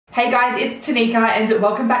Hey guys, it's Tanika and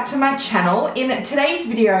welcome back to my channel. In today's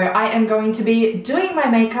video, I am going to be doing my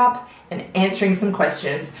makeup and answering some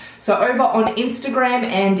questions. So over on Instagram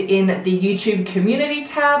and in the YouTube community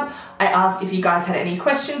tab, I asked if you guys had any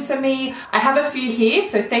questions for me. I have a few here,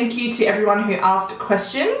 so thank you to everyone who asked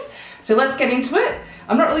questions. So let's get into it.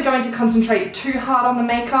 I'm not really going to concentrate too hard on the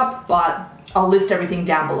makeup, but I'll list everything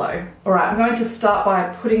down below. All right, I'm going to start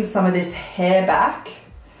by putting some of this hair back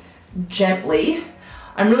gently.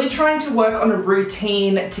 I'm really trying to work on a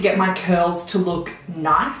routine to get my curls to look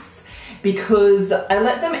nice because I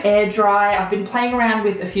let them air dry. I've been playing around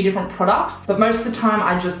with a few different products, but most of the time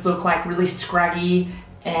I just look like really scraggy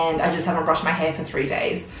and I just haven't brushed my hair for 3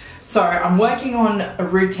 days. So I'm working on a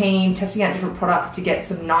routine, testing out different products to get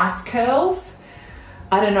some nice curls.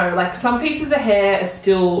 I don't know, like some pieces of hair are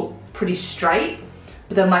still pretty straight,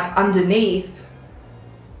 but then like underneath,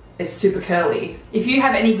 it's super curly. If you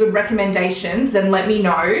have any good recommendations, then let me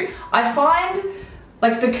know. I find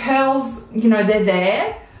like the curls, you know, they're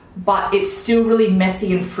there, but it's still really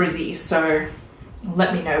messy and frizzy. So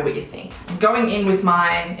let me know what you think. I'm going in with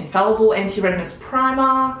my Infallible Anti-Redness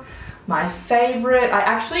Primer, my favorite. I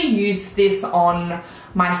actually used this on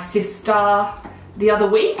my sister the other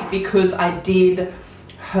week because I did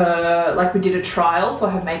her, like we did a trial for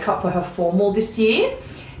her makeup for her formal this year.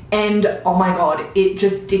 And oh my god, it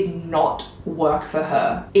just did not work for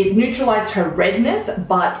her. It neutralized her redness,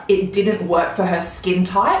 but it didn't work for her skin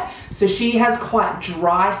type. So she has quite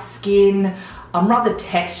dry skin, rather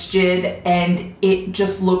textured, and it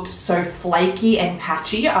just looked so flaky and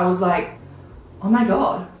patchy. I was like, oh my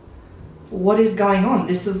god, what is going on?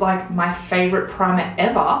 This is like my favorite primer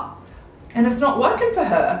ever, and it's not working for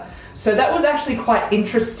her. So that was actually quite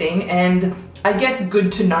interesting and I guess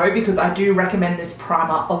good to know because I do recommend this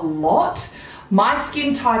primer a lot. My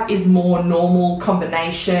skin type is more normal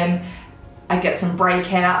combination. I get some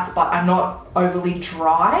breakouts, but I'm not overly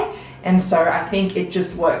dry. And so I think it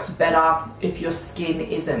just works better if your skin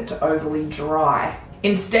isn't overly dry.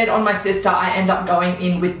 Instead, on my sister, I end up going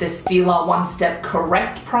in with the Stila One Step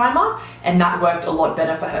Correct Primer, and that worked a lot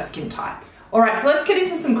better for her skin type. All right, so let's get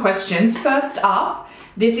into some questions. First up,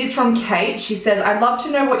 this is from Kate. She says, I'd love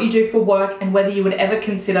to know what you do for work and whether you would ever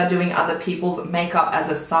consider doing other people's makeup as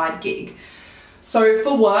a side gig. So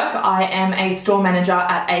for work, I am a store manager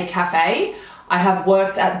at a cafe. I have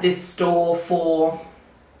worked at this store for,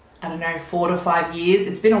 I don't know, 4 to 5 years.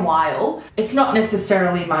 It's been a while. It's not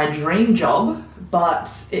necessarily my dream job,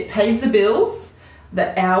 but it pays the bills.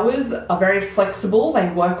 The hours are very flexible. They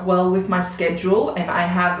work well with my schedule and I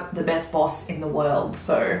have the best boss in the world.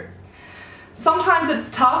 So sometimes it's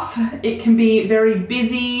tough. It can be very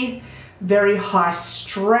busy, very high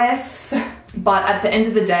stress, but at the end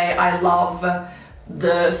of the day, I love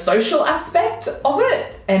the social aspect of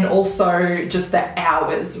it, and also just the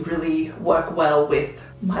hours really work well with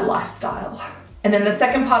my lifestyle. And then the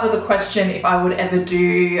second part of the question, if I would ever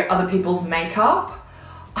do other people's makeup,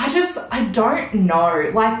 I don't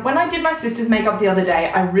know. Like when I did my sister's makeup the other day,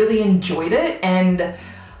 I really enjoyed it and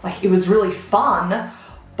like it was really fun,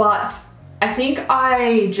 but I think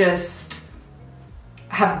I just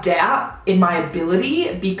have doubt in my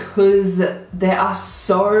ability because there are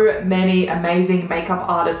so many amazing makeup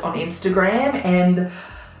artists on Instagram and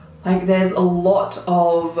like there's a lot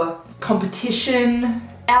of competition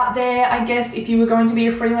out there, I guess, if you were going to be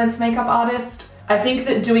a freelance makeup artist. I think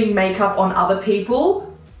that doing makeup on other people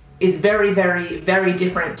is very, very, very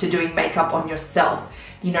different to doing makeup on yourself.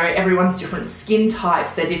 You know, everyone's different skin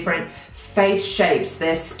types, they're different face shapes,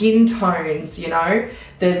 their skin tones, you know,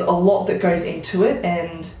 there's a lot that goes into it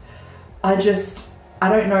and I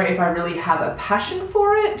don't know if I really have a passion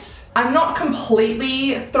for it. I'm not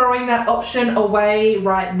completely throwing that option away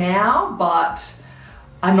right now, but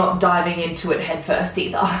I'm not diving into it headfirst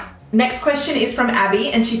either. Next question is from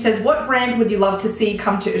Abby and she says, what brand would you love to see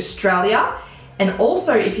come to Australia? And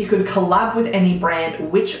also if you could collab with any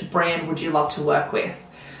brand, which brand would you love to work with?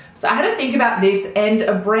 So I had to think about this, and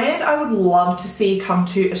a brand I would love to see come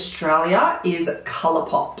to Australia is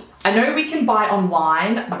Colourpop. I know we can buy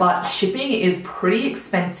online, but shipping is pretty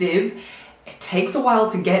expensive. It takes a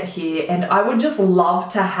while to get here, and I would just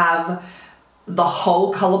love to have the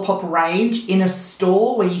whole Colourpop range in a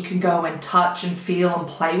store where you can go and touch and feel and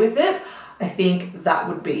play with it. I think that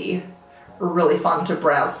would be really fun to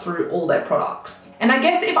browse through all their products. And I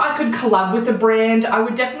guess if I could collab with a brand, I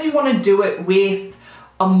would definitely want to do it with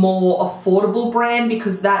a more affordable brand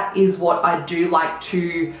because that is what I do like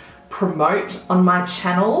to promote on my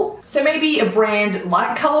channel. So maybe a brand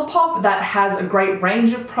like Colourpop that has a great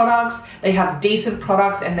range of products, they have decent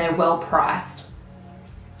products and they're well priced.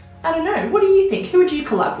 I don't know, what do you think? Who would you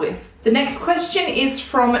collab with? The next question is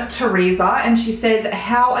from Teresa, and she says,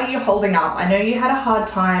 how are you holding up? I know you had a hard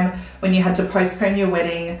time when you had to postpone your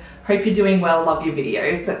wedding. Hope you're doing well, love your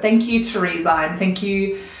videos. So thank you, Teresa, and thank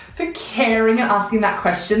you for caring and asking that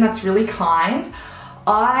question. That's really kind.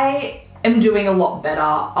 I am doing a lot better.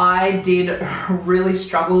 I did really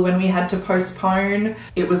struggle when we had to postpone.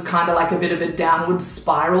 It was kind of like a bit of a downward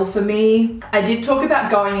spiral for me. I did talk about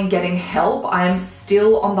going and getting help. I am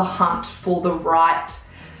still on the hunt for the right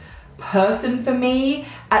person for me.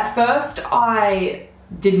 At first, I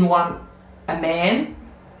didn't want a man.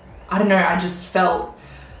 I don't know, I just felt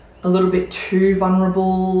a little bit too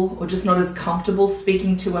vulnerable or just not as comfortable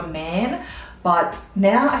speaking to a man. But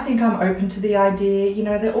now I think I'm open to the idea, you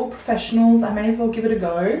know, they're all professionals, I may as well give it a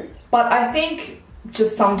go. But I think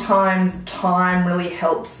just sometimes time really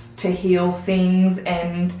helps to heal things,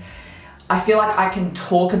 and I feel like I can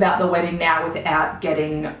talk about the wedding now without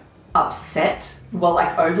getting upset, well,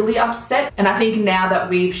 like overly upset. And I think now that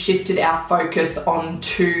we've shifted our focus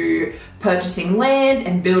onto purchasing land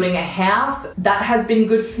and building a house, that has been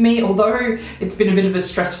good for me. Although it's been a bit of a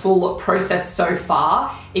stressful process so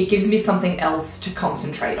far, it gives me something else to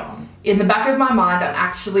concentrate on. In the back of my mind, I'm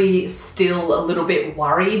actually still a little bit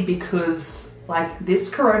worried because like this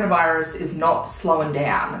coronavirus is not slowing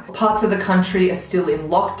down. Parts of the country are still in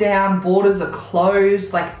lockdown, borders are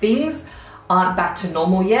closed, like things aren't back to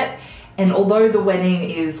normal yet. And although the wedding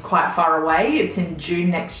is quite far away, it's in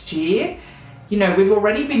June next year, you know, we've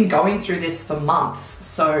already been going through this for months.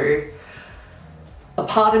 So a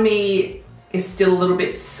part of me is still a little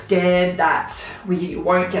bit scared that we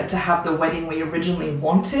won't get to have the wedding we originally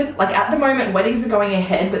wanted. Like at the moment, weddings are going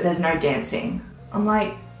ahead, but there's no dancing. I'm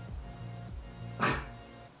like,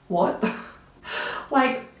 what?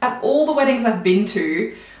 Like at all the weddings I've been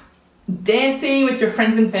to, dancing with your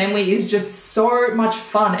friends and family is just so much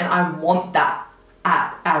fun, and I want that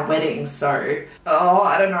at our wedding. So, oh,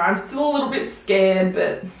 I don't know, I'm still a little bit scared,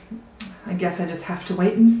 but I guess I just have to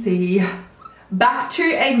wait and see. Back to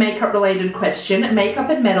a makeup related question. Makeup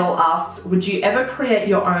and Metal asks, would you ever create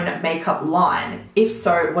your own makeup line? If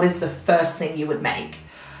so, what is the first thing you would make?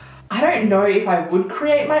 I don't know if I would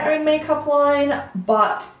create my own makeup line,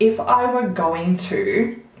 but if I were going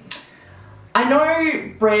to, I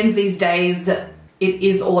know brands these days, it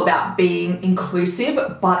is all about being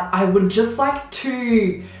inclusive, but I would just like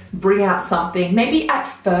to bring out something, maybe at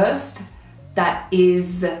first, that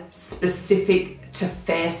is specific to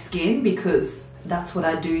fair skin, because that's what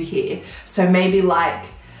I do here. So maybe like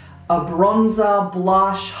a bronzer,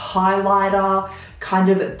 blush, highlighter, kind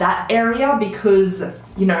of that area, because,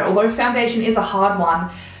 you know, although foundation is a hard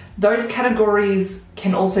one, those categories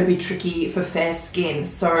can also be tricky for fair skin.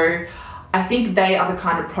 So I think they are the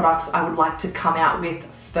kind of products I would like to come out with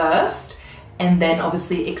first, and then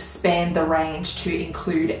obviously expand the range to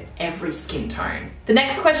include every skin tone. The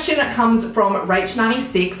next question comes from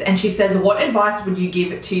Rach96, and she says, what advice would you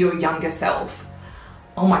give to your younger self?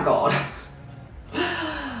 Oh my God.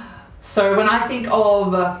 So when I think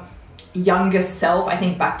of younger self, I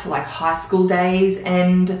think back to like high school days,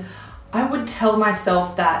 and I would tell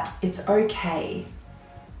myself that it's okay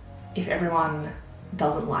if everyone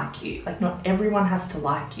doesn't like you. Like not everyone has to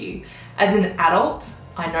like you. As an adult,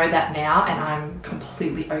 I know that now, and I'm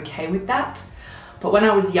completely okay with that. But when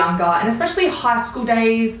I was younger, and especially high school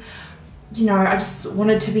days, you know, I just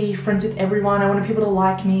wanted to be friends with everyone. I wanted people to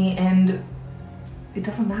like me, and it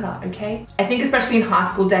doesn't matter, okay? I think especially in high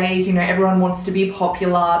school days, you know, everyone wants to be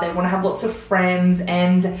popular, they want to have lots of friends,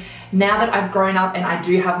 and now that I've grown up and I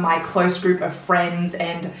do have my close group of friends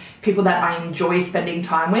and people that I enjoy spending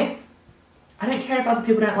time with, I don't care if other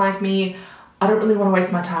people don't like me. I don't really want to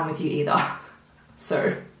waste my time with you either.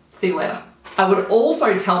 So, see you later. I would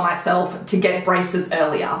also tell myself to get braces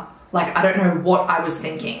earlier. Like, I don't know what I was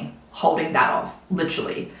thinking holding that off,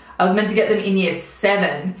 literally. I was meant to get them in year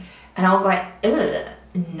 7, and I was like, ugh,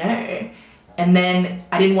 no. And then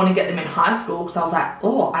I didn't want to get them in high school because I was like,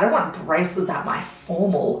 oh, I don't want braces at my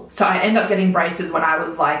formal. So I ended up getting braces when I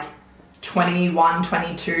was like 21,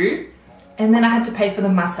 22. And then I had to pay for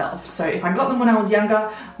them myself. So if I got them when I was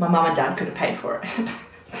younger, my mum and dad could have paid for it.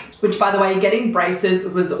 Which, by the way, getting braces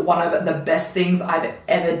was one of the best things I've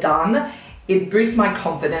ever done. It boosts my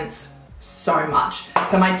confidence so much.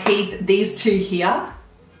 So my teeth, these two here,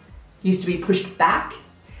 used to be pushed back.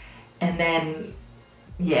 And then,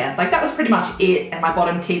 yeah, like that was pretty much it. And my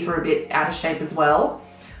bottom teeth were a bit out of shape as well.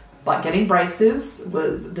 But getting braces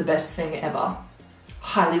was the best thing ever.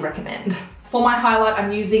 Highly recommend. For my highlight,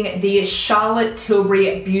 I'm using the Charlotte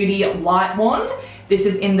Tilbury Beauty Light Wand. This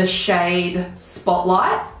is in the shade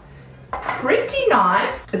Spotlight. Pretty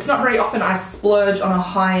nice. It's not very often I splurge on a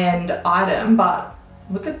high-end item, but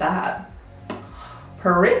Look at that.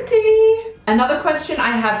 Pretty. Another question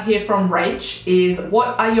I have here from Rach is,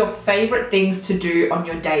 what are your favorite things to do on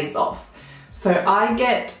your days off? So I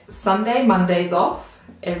get Sunday, Mondays off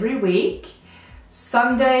every week.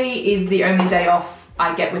 Sunday is the only day off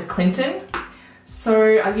I get with Clinton.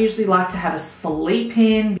 So I usually like to have a sleep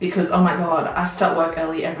in because, oh my God, I start work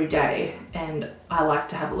early every day and I like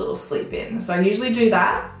to have a little sleep in. So I usually do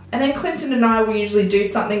that. And then Clinton and I will usually do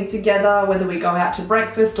something together, whether we go out to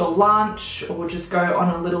breakfast or lunch or just go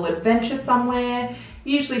on a little adventure somewhere.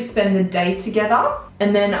 Usually spend the day together.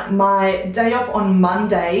 And then my day off on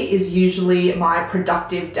Monday is usually my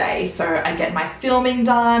productive day. So I get my filming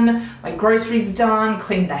done, my groceries done,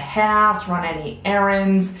 clean the house, run any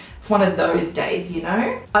errands. It's one of those days, you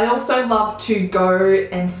know? I also love to go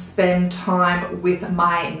and spend time with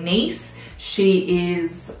my niece. She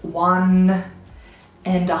is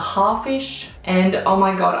 1.5-ish, and oh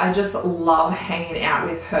my God, I just love hanging out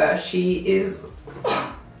with her. She is,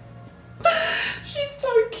 she's so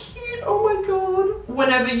cute, oh my God.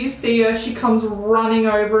 Whenever you see her, she comes running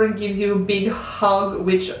over and gives you a big hug,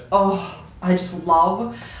 which, oh, I just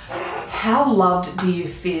love. How loved do you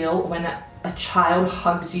feel when a child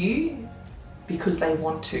hugs you because they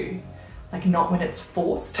want to? Like, not when it's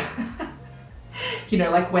forced. You know,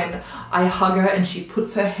 like when I hug her and she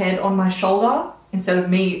puts her head on my shoulder instead of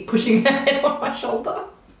me pushing her head on my shoulder.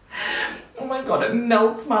 Oh my God, it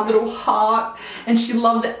melts my little heart. And she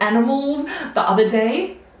loves animals. The other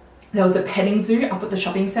day, there was a petting zoo up at the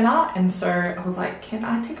shopping centre, and so I was like, can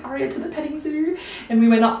I take Aria to the petting zoo? And we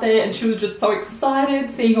went up there and she was just so excited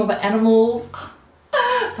seeing all the animals.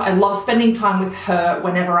 So I love spending time with her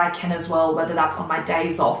whenever I can as well, whether that's on my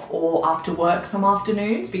days off or after work some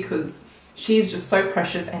afternoons, because she's just so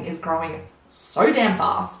precious and is growing so damn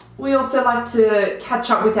fast. We also like to catch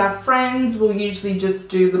up with our friends. We'll usually just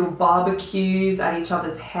do little barbecues at each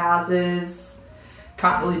other's houses.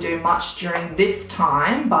 Can't really do much during this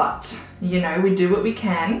time, but you know, we do what we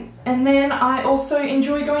can. And then I also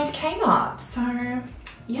enjoy going to Kmart, so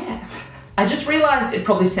yeah. I just realized it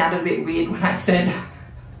probably sounded a bit weird when I said,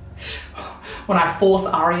 when I force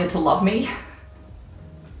Aria to love me.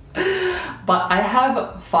 But I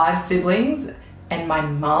have 5 siblings and my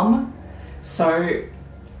mum, so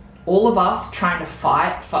all of us trying to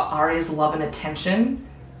fight for Aria's love and attention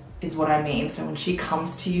is what I mean. So when she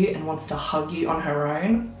comes to you and wants to hug you on her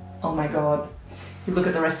own, oh my God, you look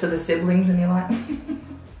at the rest of the siblings and you're like,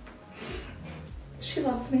 she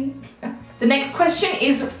loves me. The next question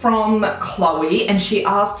is from Chloe, and she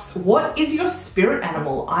asks, what is your spirit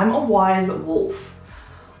animal? I'm a wise wolf.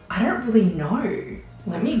 I don't really know.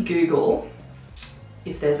 Let me Google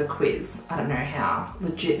if there's a quiz. I don't know how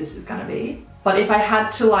legit this is gonna be. But if I had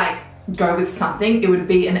to like go with something, it would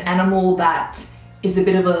be an animal that is a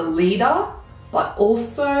bit of a leader, but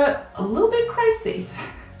also a little bit crazy.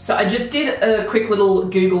 So I just did a quick little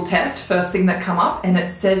Google test, first thing that come up, and it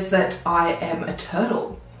says that I am a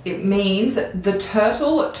turtle. It means the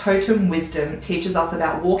turtle totem wisdom teaches us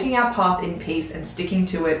about walking our path in peace and sticking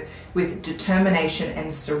to it with determination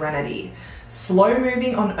and serenity. Slow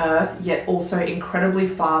moving on earth, yet also incredibly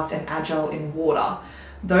fast and agile in water.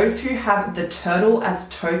 Those who have the turtle as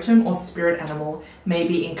totem or spirit animal may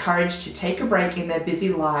be encouraged to take a break in their busy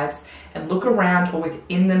lives and look around or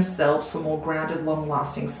within themselves for more grounded,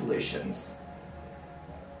 long-lasting solutions.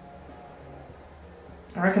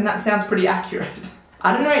 I reckon that sounds pretty accurate.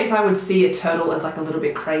 I don't know if I would see a turtle as like a little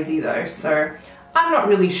bit crazy though, so I'm not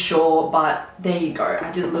really sure, but there you go.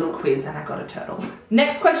 I did a little quiz and I got a turtle.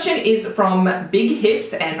 Next question is from Big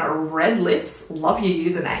Hips and Red Lips, love your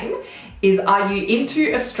username, is are you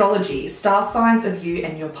into astrology, star signs of you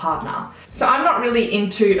and your partner? So I'm not really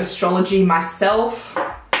into astrology myself.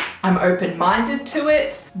 I'm open-minded to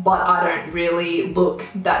it, but I don't really look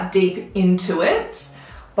that deep into it.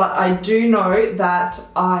 But I do know that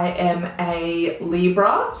I am a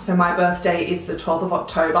Libra, so my birthday is the 12th of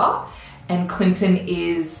October, and Clinton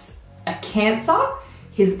is a Cancer.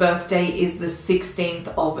 His birthday is the 16th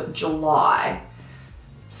of July.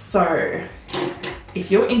 So if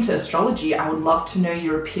you're into astrology, I would love to know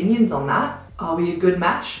your opinions on that. Are we a good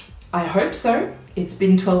match? I hope so. It's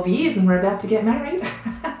been 12 years and we're about to get married.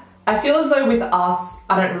 I feel as though with us,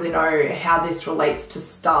 I don't really know how this relates to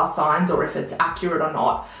star signs or if it's accurate or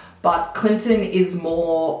not, but Clinton is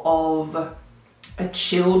more of a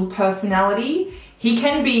chilled personality. He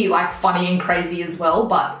can be like funny and crazy as well,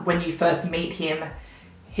 but when you first meet him,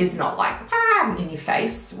 he's not like in your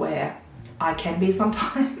face where I can be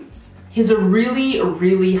sometimes. He's a really,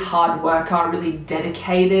 really hard worker, really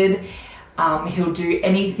dedicated. He'll do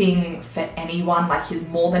anything for anyone, like he's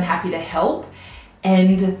more than happy to help.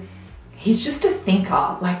 And he's just a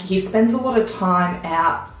thinker. Like, he spends a lot of time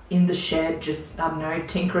out in the shed, just, I don't know,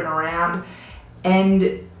 tinkering around,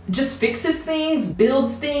 and just fixes things,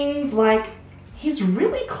 builds things. Like, he's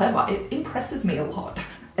really clever. It impresses me a lot.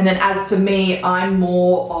 And then as for me, I'm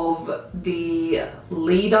more of the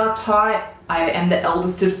leader type. I am the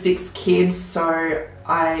eldest of 6 kids, so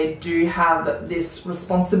I do have this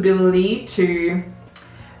responsibility to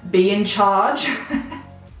be in charge.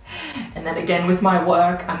 And then again, with my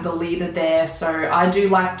work, I'm the leader there, so I do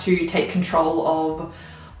like to take control of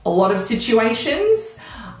a lot of situations.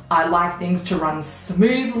 I like things to run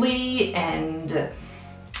smoothly, and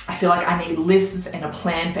I feel like I need lists and a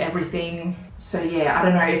plan for everything. So yeah, I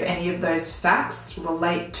don't know if any of those facts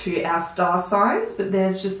relate to our star signs, but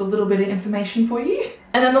there's just a little bit of information for you.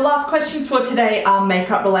 And then the last questions for today are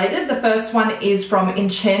makeup related. The first one is from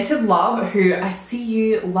Enchanted Love, who I see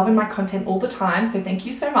you loving my content all the time, so thank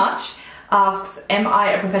you so much. Asks, am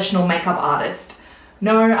I a professional makeup artist?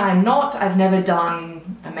 No, I'm not. I've never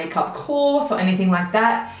done a makeup course or anything like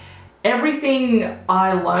that. Everything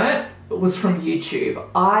I learnt was from YouTube.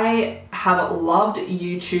 I have loved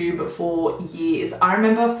YouTube for years. I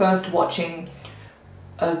remember first watching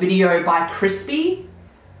a video by Crispy,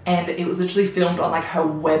 and it was literally filmed on like her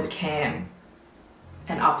webcam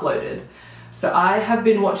and uploaded. So I have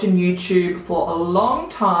been watching YouTube for a long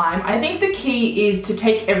time. I think the key is to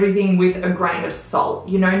take everything with a grain of salt.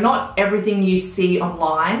 You know, not everything you see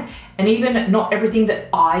online, and even not everything that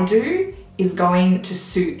I do is going to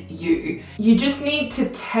suit you. You just need to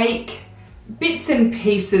take bits and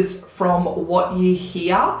pieces from what you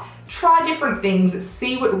hear, try different things,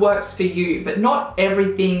 see what works for you, but not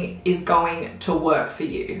everything is going to work for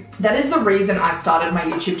you. That is the reason I started my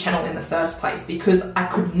YouTube channel in the first place, because I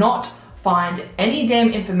could not find any damn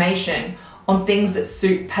information on things that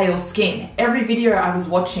suit pale skin. Every video I was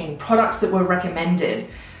watching, products that were recommended,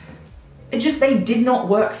 they did not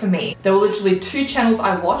work for me. There were literally 2 channels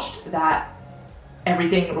I watched that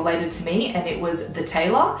everything related to me, and it was The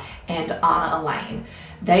Taylor and Anna Elaine.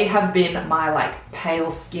 They have been my like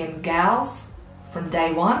pale skin gals from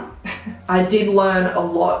day one. I did learn a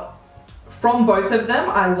lot from both of them.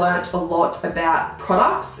 I learned a lot about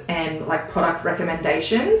products and like product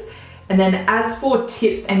recommendations. And then as for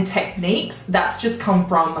tips and techniques, that's just come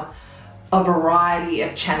from a variety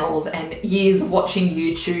of channels and years of watching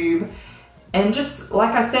YouTube. And just,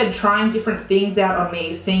 like I said, trying different things out on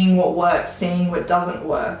me, seeing what works, seeing what doesn't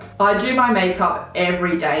work. I do my makeup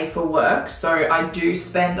every day for work, so I do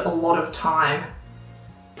spend a lot of time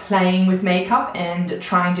playing with makeup and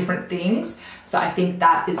trying different things. So I think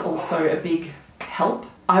that is also a big help.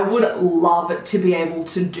 I would love to be able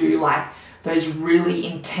to do like those really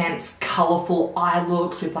intense, colorful eye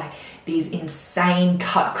looks with like these insane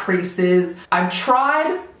cut creases. I've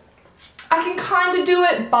tried. I can kind of do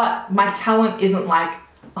it, but my talent isn't like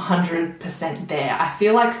 100% there. I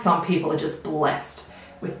feel like some people are just blessed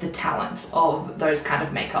with the talent of those kind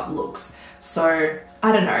of makeup looks. So,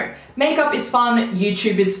 I don't know. Makeup is fun,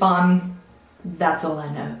 YouTube is fun. That's all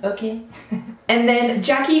I know, okay? And then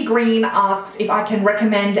Jackie Green asks if I can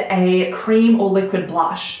recommend a cream or liquid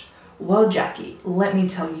blush. Well, Jackie, let me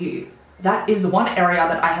tell you, that is one area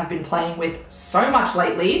that I have been playing with so much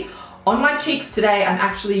lately. On my cheeks today, I'm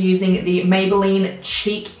actually using the Maybelline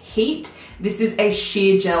Cheek Heat. This is a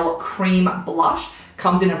sheer gel cream blush.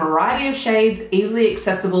 Comes in a variety of shades, easily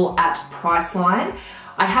accessible at Priceline.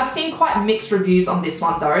 I have seen quite mixed reviews on this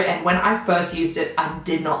one though, and when I first used it, I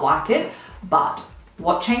did not like it. But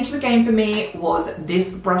what changed the game for me was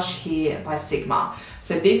this brush here by Sigma.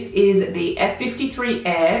 So this is the F53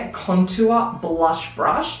 Air Contour Blush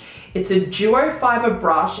Brush. It's a duo fiber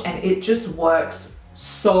brush, and it just works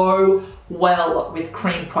so well with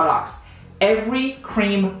cream products. Every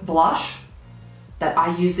cream blush that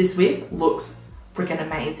I use this with looks freaking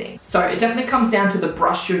amazing. So it definitely comes down to the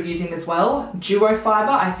brush you're using as well. Duo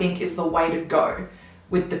fiber, I think, is the way to go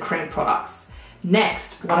with the cream products.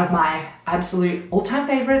 Next, one of my absolute all-time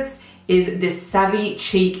favorites is this Savvy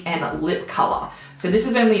Cheek and Lip Color. So this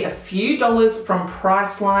is only a few dollars from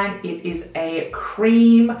Priceline. It is a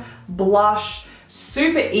cream blush,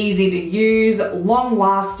 super easy to use, long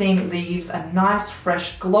lasting, leaves a nice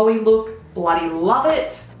fresh glowy look. Bloody love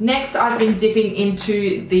it. Next, I've been dipping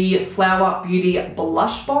into the Flower Beauty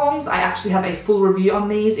Blush Bombs. I actually have a full review on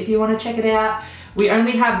these if you want to check it out. We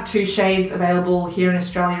only have 2 shades available here in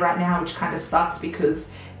Australia right now, which kind of sucks because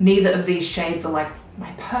neither of these shades are like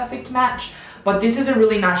my perfect match. But this is a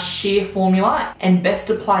really nice sheer formula and best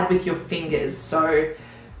applied with your fingers. So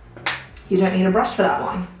you don't need a brush for that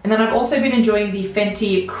one. And then I've also been enjoying the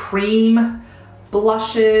Fenty cream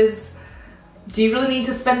blushes. Do you really need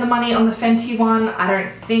to spend the money on the Fenty one? I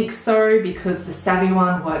don't think so, because the Savvy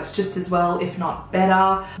one works just as well, if not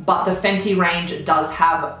better. But the Fenty range does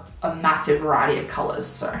have a massive variety of colors,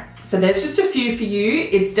 so there's just a few for you.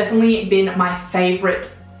 It's definitely been my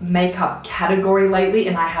favorite makeup category lately,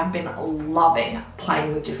 and I have been loving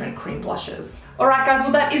playing with different cream blushes. Alright guys,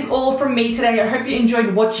 well that is all from me today. I hope you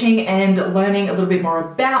enjoyed watching and learning a little bit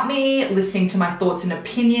more about me, listening to my thoughts and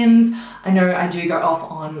opinions. I know I do go off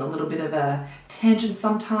on a little bit of a tangent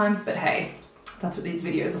sometimes, but hey, that's what these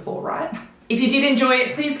videos are for, right? If you did enjoy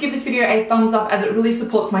it, please give this video a thumbs up, as it really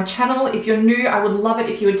supports my channel. If you're new, I would love it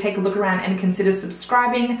if you would take a look around and consider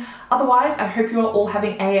subscribing. Otherwise, I hope you are all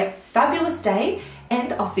having a fabulous day,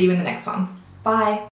 and I'll see you in the next one. Bye.